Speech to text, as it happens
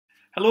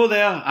Hello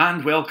there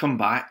and welcome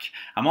back.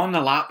 I'm on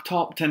the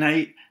laptop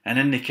tonight and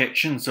in the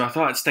kitchen, so I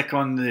thought I'd stick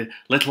on the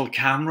little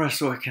camera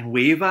so I can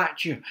wave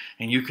at you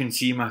and you can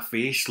see my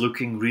face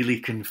looking really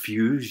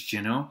confused,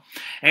 you know.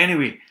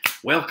 Anyway,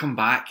 welcome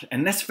back.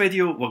 In this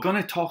video we're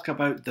going to talk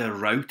about the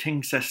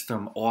routing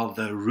system or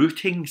the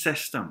routing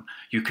system.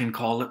 You can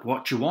call it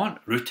what you want.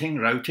 Routing,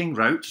 routing,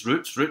 routes,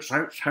 routes,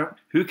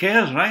 who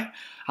cares, right?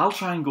 I'll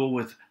try and go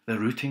with the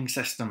routing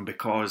system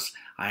because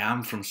I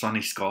am from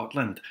sunny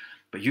Scotland.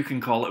 But you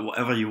can call it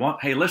whatever you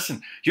want. Hey,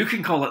 listen, you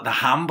can call it the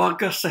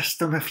hamburger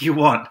system if you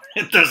want.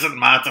 It doesn't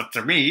matter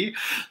to me.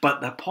 But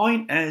the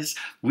point is,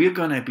 we're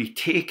going to be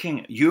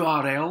taking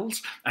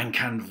URLs and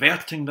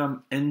converting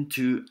them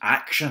into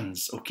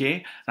actions,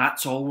 okay?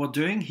 That's all we're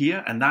doing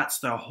here, and that's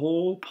the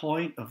whole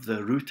point of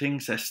the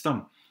routing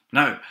system.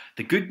 Now,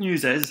 the good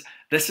news is,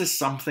 this is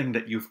something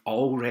that you've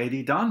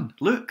already done.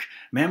 Look,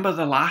 remember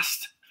the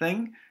last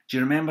thing? Do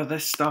you remember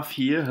this stuff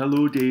here?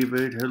 Hello,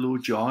 David. Hello,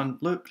 John.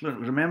 Look,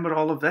 remember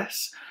all of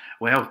this?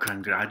 Well,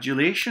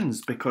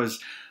 congratulations,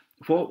 because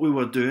what we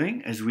were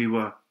doing is we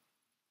were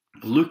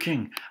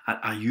looking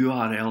at a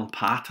URL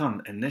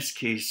pattern, in this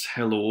case,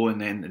 hello and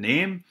then the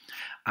name,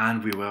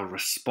 and we were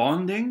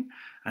responding.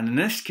 And in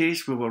this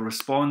case, we were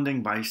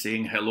responding by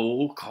saying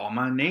hello,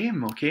 comma,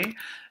 name, okay?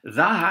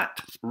 That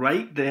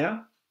right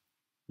there,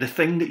 the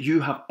thing that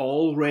you have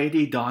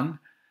already done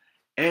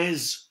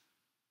is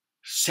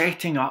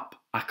setting up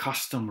a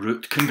custom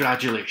route.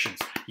 Congratulations.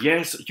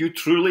 Yes, you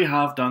truly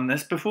have done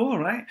this before,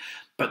 right?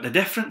 But the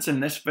difference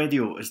in this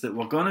video is that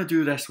we're going to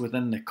do this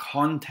within the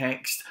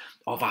context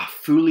of a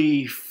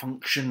fully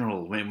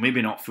functional, well,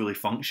 maybe not fully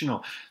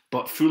functional,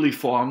 but fully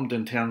formed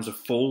in terms of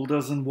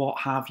folders and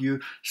what have you,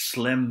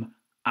 slim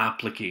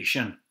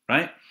application,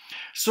 right?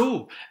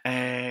 So,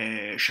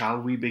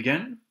 shall we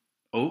begin?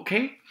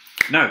 Okay.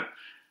 Now,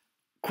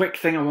 quick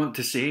thing I want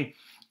to say.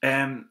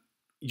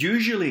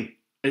 Usually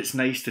it's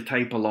nice to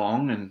type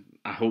along, and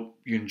I hope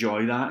you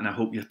enjoy that, and I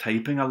hope you're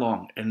typing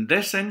along. In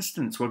this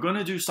instance, we're going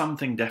to do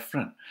something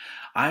different.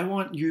 I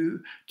want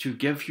you to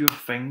give your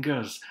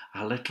fingers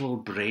a little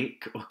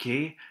break,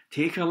 okay?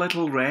 Take a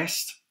little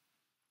rest,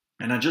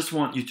 and I just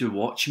want you to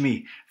watch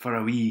me for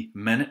a wee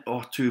minute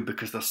or two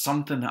because there's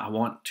something that I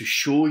want to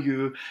show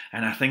you,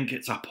 and I think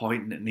it's a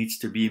point that needs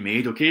to be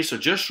made, okay? So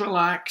just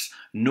relax,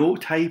 no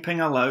typing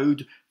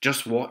aloud,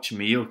 just watch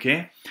me,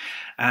 okay?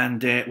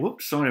 And,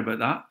 whoops, sorry about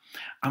that.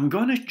 I'm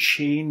going to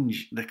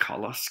change the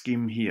colour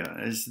scheme here.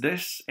 Is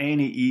this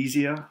any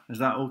easier? Is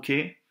that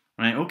okay?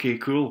 Right, okay,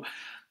 cool.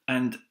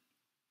 And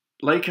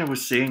like I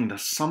was saying,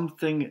 there's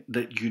something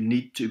that you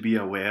need to be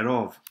aware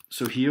of.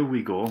 So here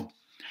we go.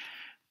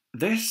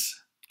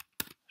 This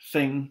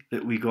thing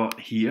that we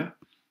got here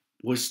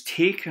was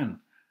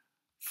taken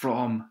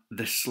from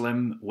the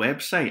Slim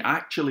website,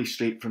 actually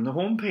straight from the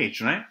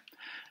homepage, right?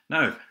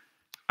 Now,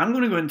 I'm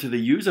going to go into the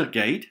user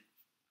guide.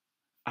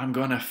 I'm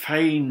going to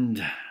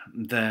find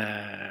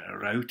the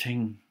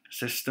routing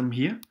system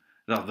here,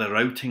 the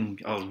routing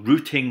or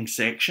routing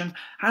section.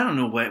 I don't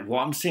know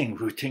what I'm saying,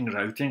 routing,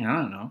 I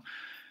don't know.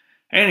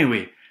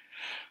 Anyway,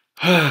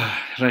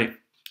 right,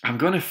 I'm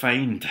going to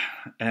find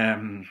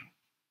an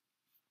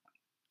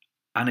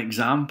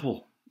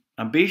example,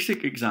 a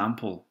basic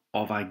example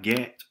of a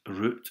get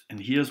route. And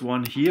here's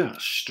one here,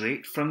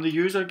 straight from the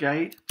user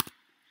guide.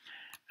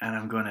 And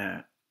I'm going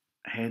to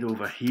head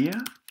over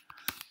here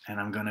and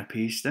I'm going to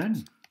paste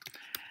in.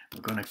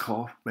 We're going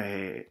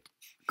to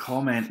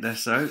comment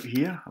this out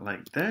here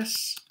like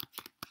this.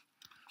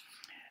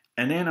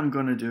 And then I'm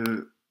going to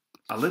do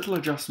a little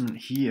adjustment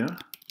here,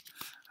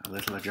 a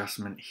little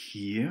adjustment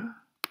here.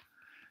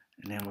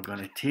 And then we're going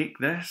to take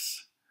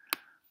this.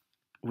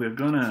 We're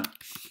going to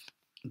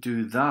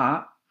do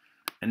that.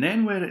 And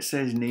then where it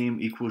says name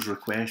equals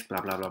request,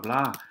 blah, blah, blah,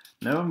 blah.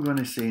 Now I'm going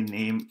to say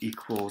name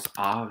equals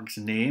args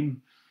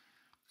name.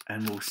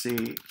 And we'll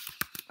say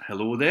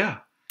hello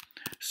there.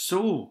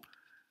 So,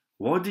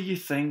 what do you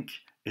think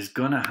is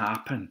going to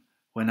happen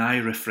when I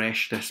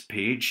refresh this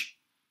page?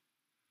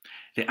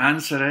 The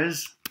answer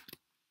is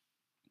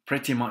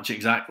pretty much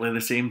exactly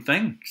the same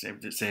thing,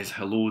 except it says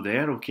hello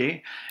there,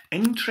 okay?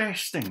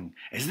 Interesting.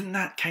 Isn't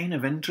that kind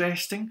of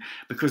interesting?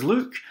 Because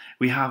look,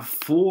 we have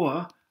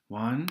four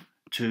horsemen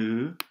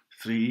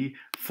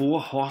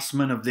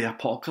of the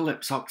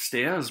apocalypse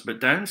upstairs, but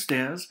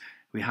downstairs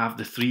we have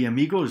the three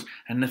amigos,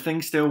 and the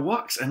thing still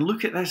works. And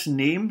look at this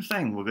name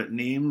thing. We've got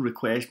name,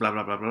 request, blah,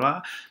 blah, blah, blah,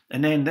 blah.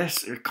 And then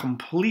this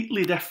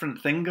completely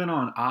different thing going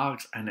on,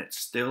 args, and it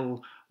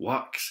still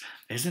works.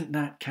 Isn't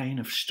that kind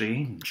of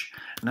strange?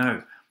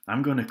 Now,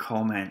 I'm going to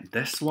comment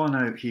this one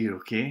out here,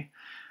 okay?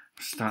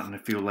 I'm starting to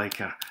feel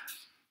like I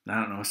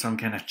don't know, some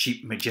kind of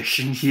cheap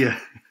magician here.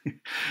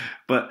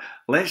 But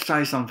let's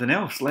try something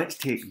else. Let's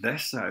take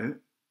this out,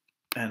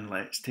 and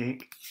let's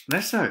take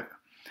this out.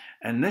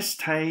 And this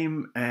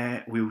time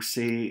we'll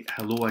say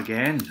hello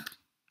again,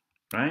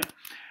 right?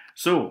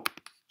 So,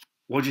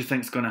 what do you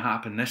think is going to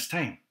happen this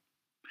time?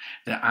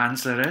 The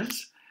answer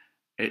is,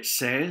 it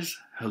says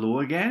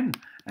hello again,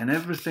 and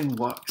everything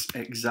works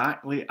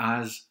exactly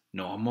as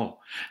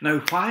normal.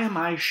 Now, why am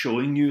I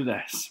showing you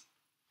this?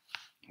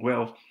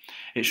 Well,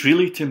 it's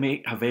really to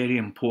make a very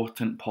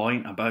important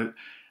point about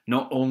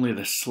not only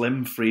the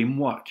Slim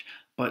framework,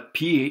 but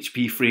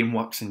PHP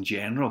frameworks in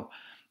general.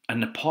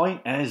 And the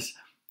point is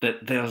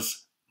that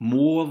there's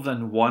more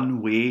than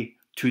one way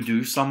to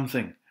do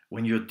something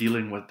when you're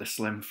dealing with the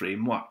Slim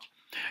framework.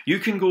 You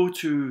can go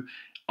to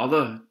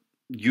other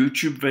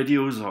YouTube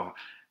videos or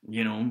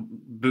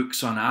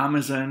books on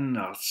Amazon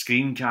or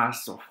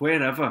screencasts or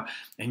wherever,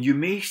 and you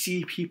may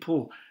see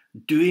people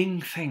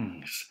doing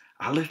things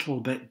a little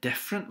bit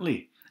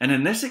differently. And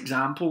in this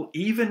example,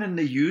 even in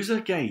the user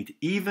guide,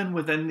 even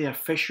within the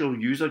official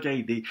user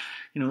guide,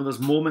 there's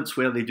moments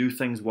where they do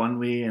things one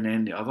way and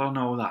then the other and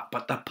all that.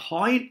 But the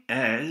point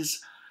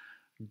is,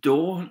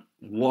 don't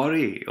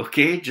worry,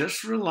 okay?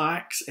 Just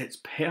relax. It's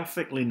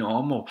perfectly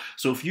normal.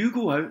 So if you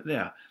go out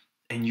there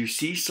and you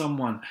see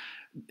someone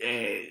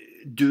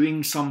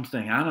doing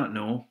something, I don't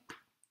know,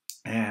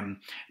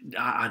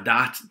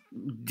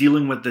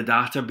 dealing with the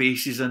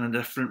databases in a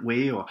different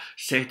way or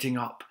setting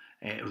up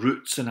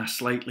routes in a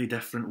slightly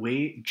different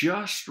way,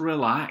 just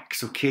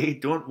relax, okay?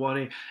 Don't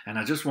worry. And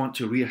I just want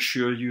to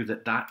reassure you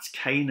that that's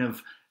kind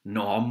of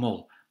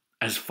normal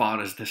as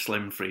far as the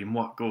Slim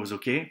framework goes,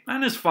 okay?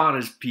 And as far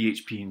as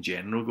PHP in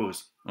general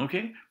goes,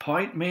 okay?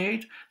 Point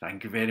made.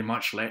 Thank you very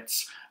much.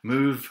 Let's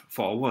move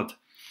forward.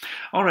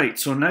 All right,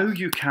 so now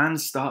you can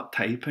start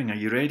typing. Are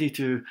you ready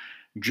to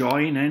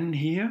join in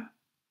here?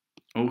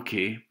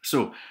 Okay,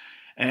 so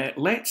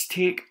let's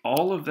take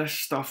all of this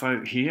stuff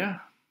out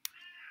here.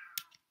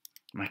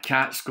 My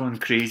cat's going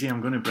crazy.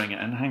 I'm going to bring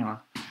it in. Hang on.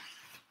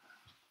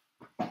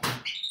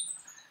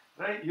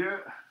 Right, you.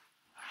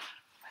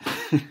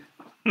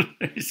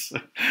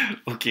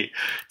 Okay,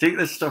 take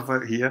this stuff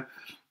out here,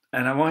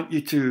 and I want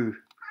you to.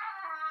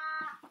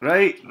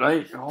 Right,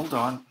 hold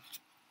on.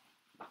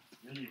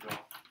 There you go.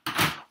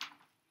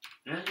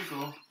 There you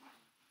go.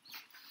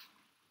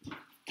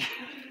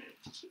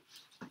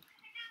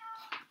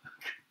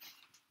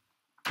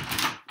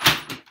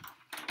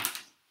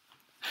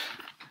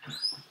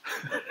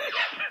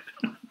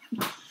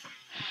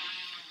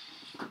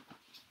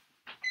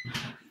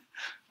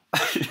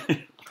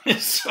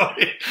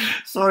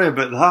 Sorry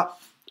about that.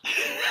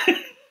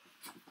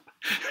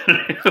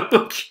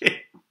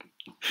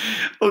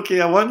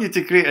 Okay, I want you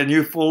to create a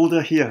new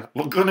folder here.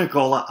 We're going to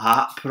call it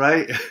app,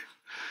 right?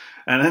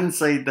 And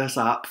inside this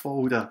app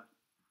folder,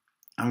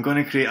 I'm going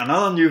to create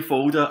another new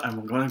folder and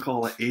we're going to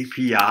call it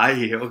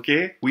API,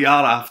 okay? We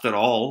are, after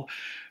all,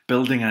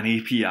 building an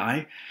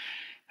API.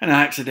 And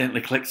I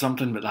accidentally clicked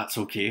something, but that's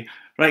okay.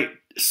 Right,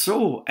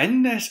 so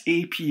in this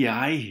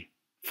API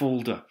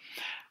folder,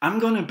 I'm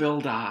going to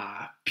build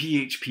a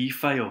PHP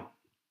file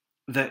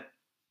that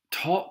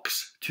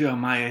talks to a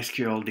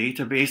MySQL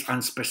database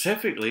and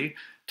specifically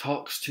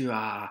talks to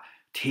a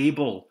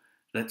table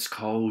that's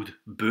called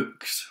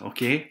books,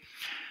 okay?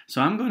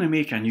 So I'm going to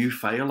make a new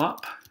file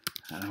up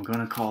and I'm going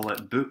to call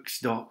it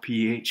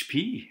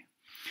books.php.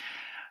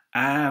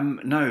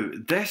 Now,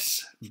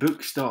 this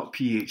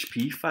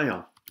books.php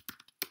file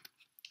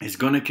is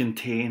going to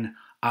contain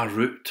a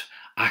root,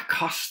 a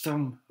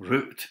custom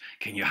root.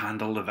 Can you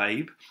handle the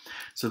vibe?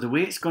 So the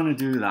way it's going to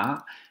do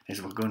that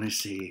is we're going to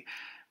say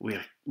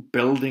we're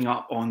building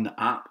up on the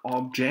app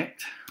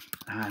object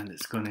and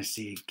it's going to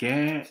say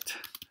get.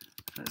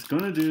 It's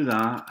going to do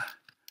that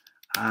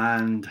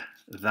and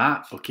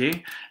that,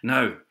 okay?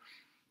 Now,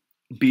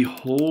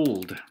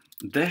 behold,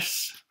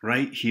 this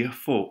right here,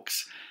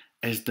 folks,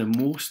 is the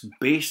most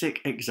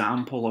basic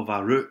example of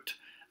a root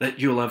that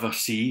you'll ever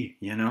see,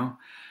 you know?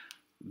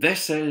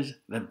 This is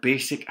the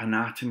basic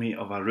anatomy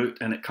of a root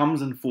and it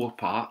comes in 4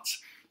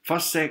 parts.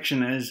 First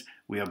section is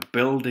we are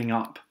building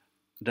up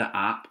the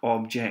app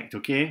object,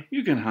 okay?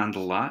 You can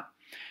handle that.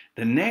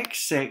 The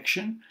next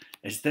section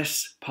is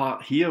this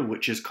part here,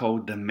 which is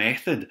called the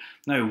method.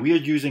 Now, we are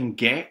using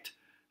get,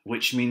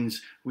 which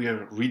means we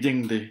are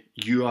reading the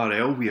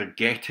URL, we are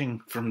getting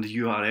from the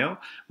URL,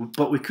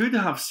 but we could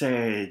have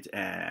said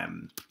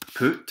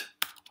put,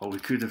 or we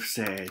could have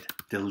said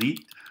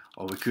delete,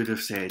 or we could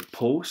have said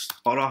post,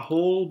 or a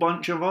whole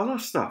bunch of other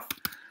stuff.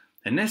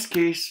 In this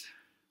case,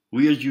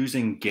 we are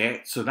using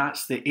get, so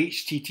that's the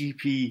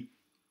HTTP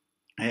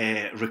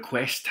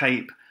request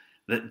type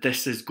that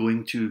this is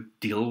going to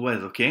deal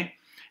with, okay?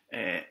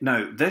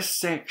 Now, this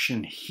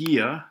section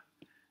here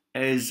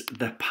is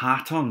the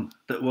pattern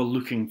that we're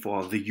looking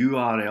for, the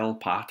URL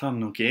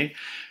pattern, okay?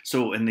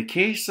 So in the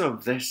case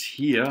of this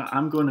here,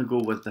 I'm going to go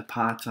with the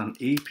pattern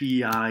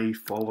API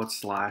 /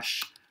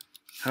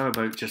 how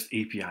about just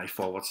API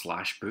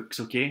 / books,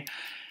 okay?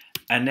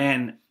 And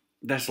then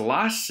this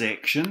last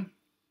section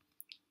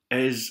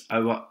is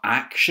our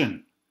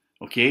action,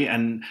 okay?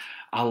 And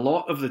a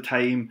lot of the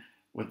time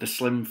with the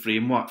Slim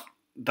framework,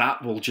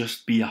 that will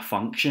just be a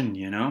function,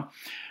 you know?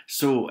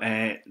 So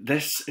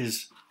this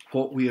is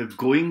what we are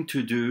going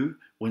to do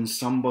when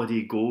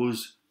somebody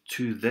goes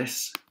to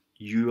this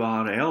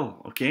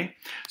URL, okay?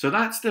 So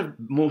that's the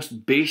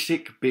most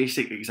basic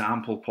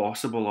example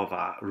possible of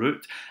a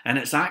root, and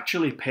it's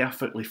actually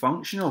perfectly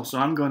functional. So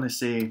I'm going to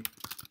say,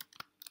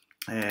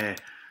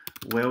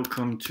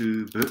 welcome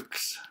to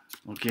books,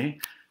 okay?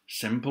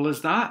 Simple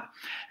as that.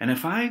 And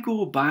if I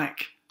go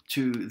back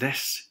to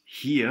this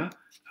here,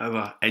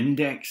 our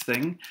index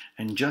thing,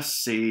 and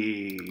just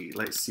say,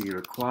 let's see,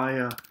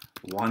 require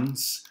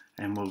once,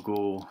 and we'll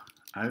go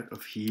out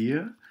of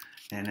here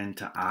and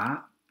into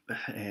app,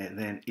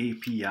 then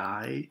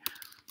API,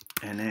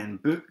 and then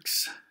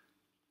books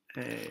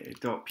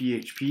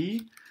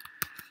 .php.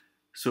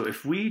 So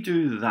if we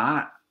do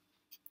that,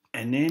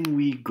 and then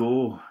we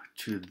go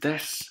to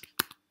this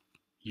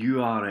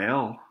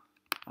URL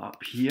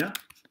up here,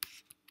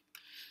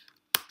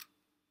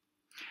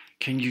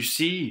 can you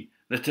see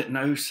that it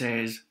now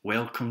says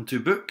welcome to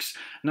books?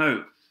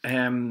 Now,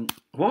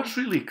 what's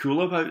really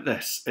cool about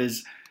this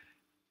is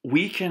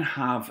we can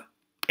have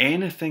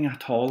anything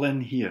at all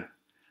in here.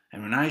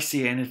 And when I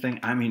say anything,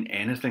 I mean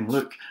anything.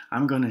 Look,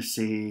 I'm going to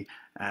say,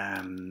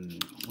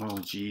 oh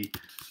gee,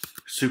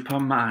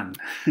 Superman,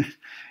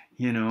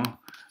 you know,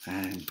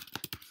 and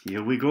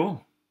here we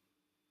go.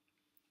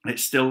 It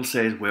still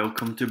says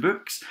welcome to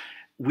books.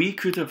 We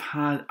could have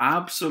had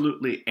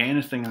absolutely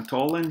anything at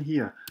all in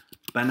here.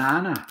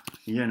 Banana,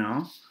 you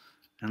know,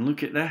 and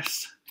look at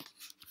this.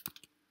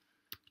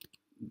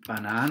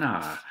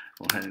 Banana.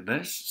 Like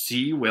this,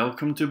 see,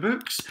 welcome to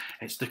books.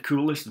 It's the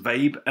coolest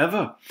vibe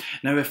ever.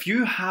 Now, if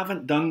you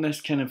haven't done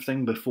this kind of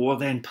thing before,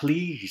 then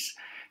please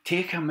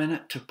take a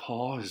minute to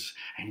pause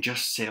and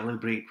just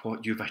celebrate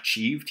what you've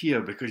achieved here,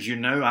 because you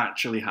now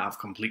actually have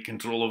complete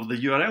control over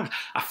the URLs.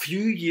 A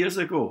few years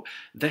ago,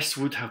 this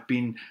would have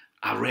been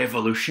a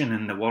revolution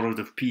in the world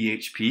of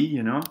PHP,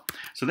 you know.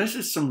 So this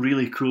is some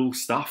really cool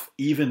stuff,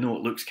 even though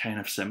it looks kind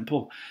of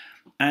simple.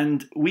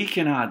 And we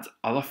can add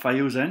other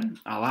files in.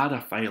 I'll add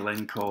a file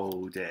in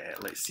called,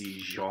 let's see,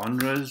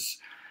 genres.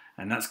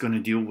 And that's going to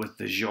deal with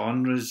the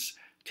genres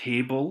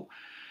table.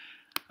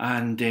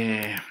 And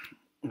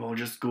we'll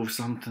just go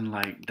something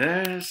like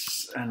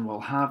this. And we'll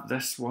have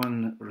this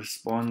one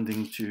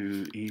responding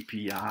to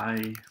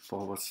API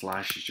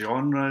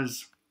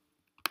 /genres.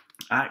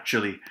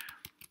 Actually,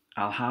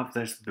 I'll have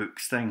this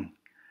books thing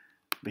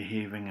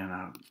behaving in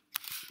a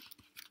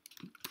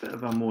bit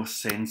of a more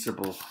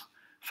sensible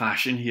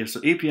fashion here. So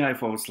API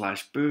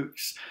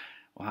 /books,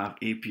 we'll have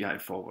API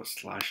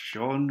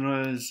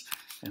 /genres,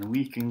 and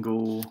we can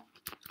go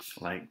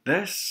like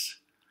this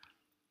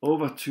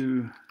over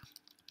to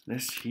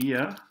this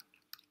here.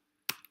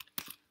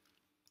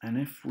 And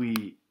if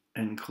we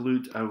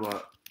include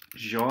our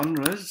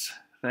genres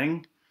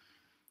thing,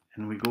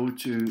 and we go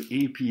to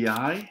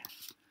API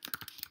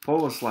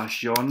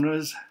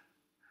 /genres,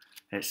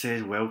 it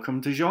says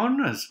welcome to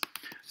genres.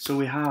 So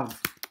we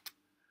have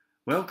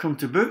welcome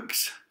to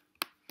books,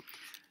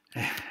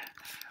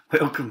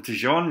 welcome to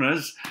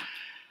genres,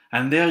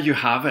 and there you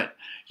have it.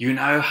 You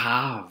now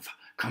have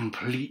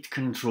complete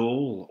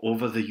control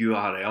over the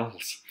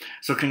URLs.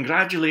 So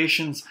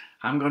congratulations.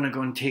 I'm going to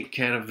go and take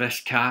care of this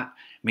cat,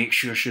 make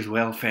sure she's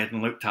well fed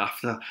and looked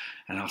after,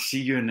 and I'll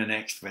see you in the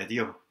next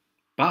video.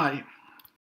 Bye.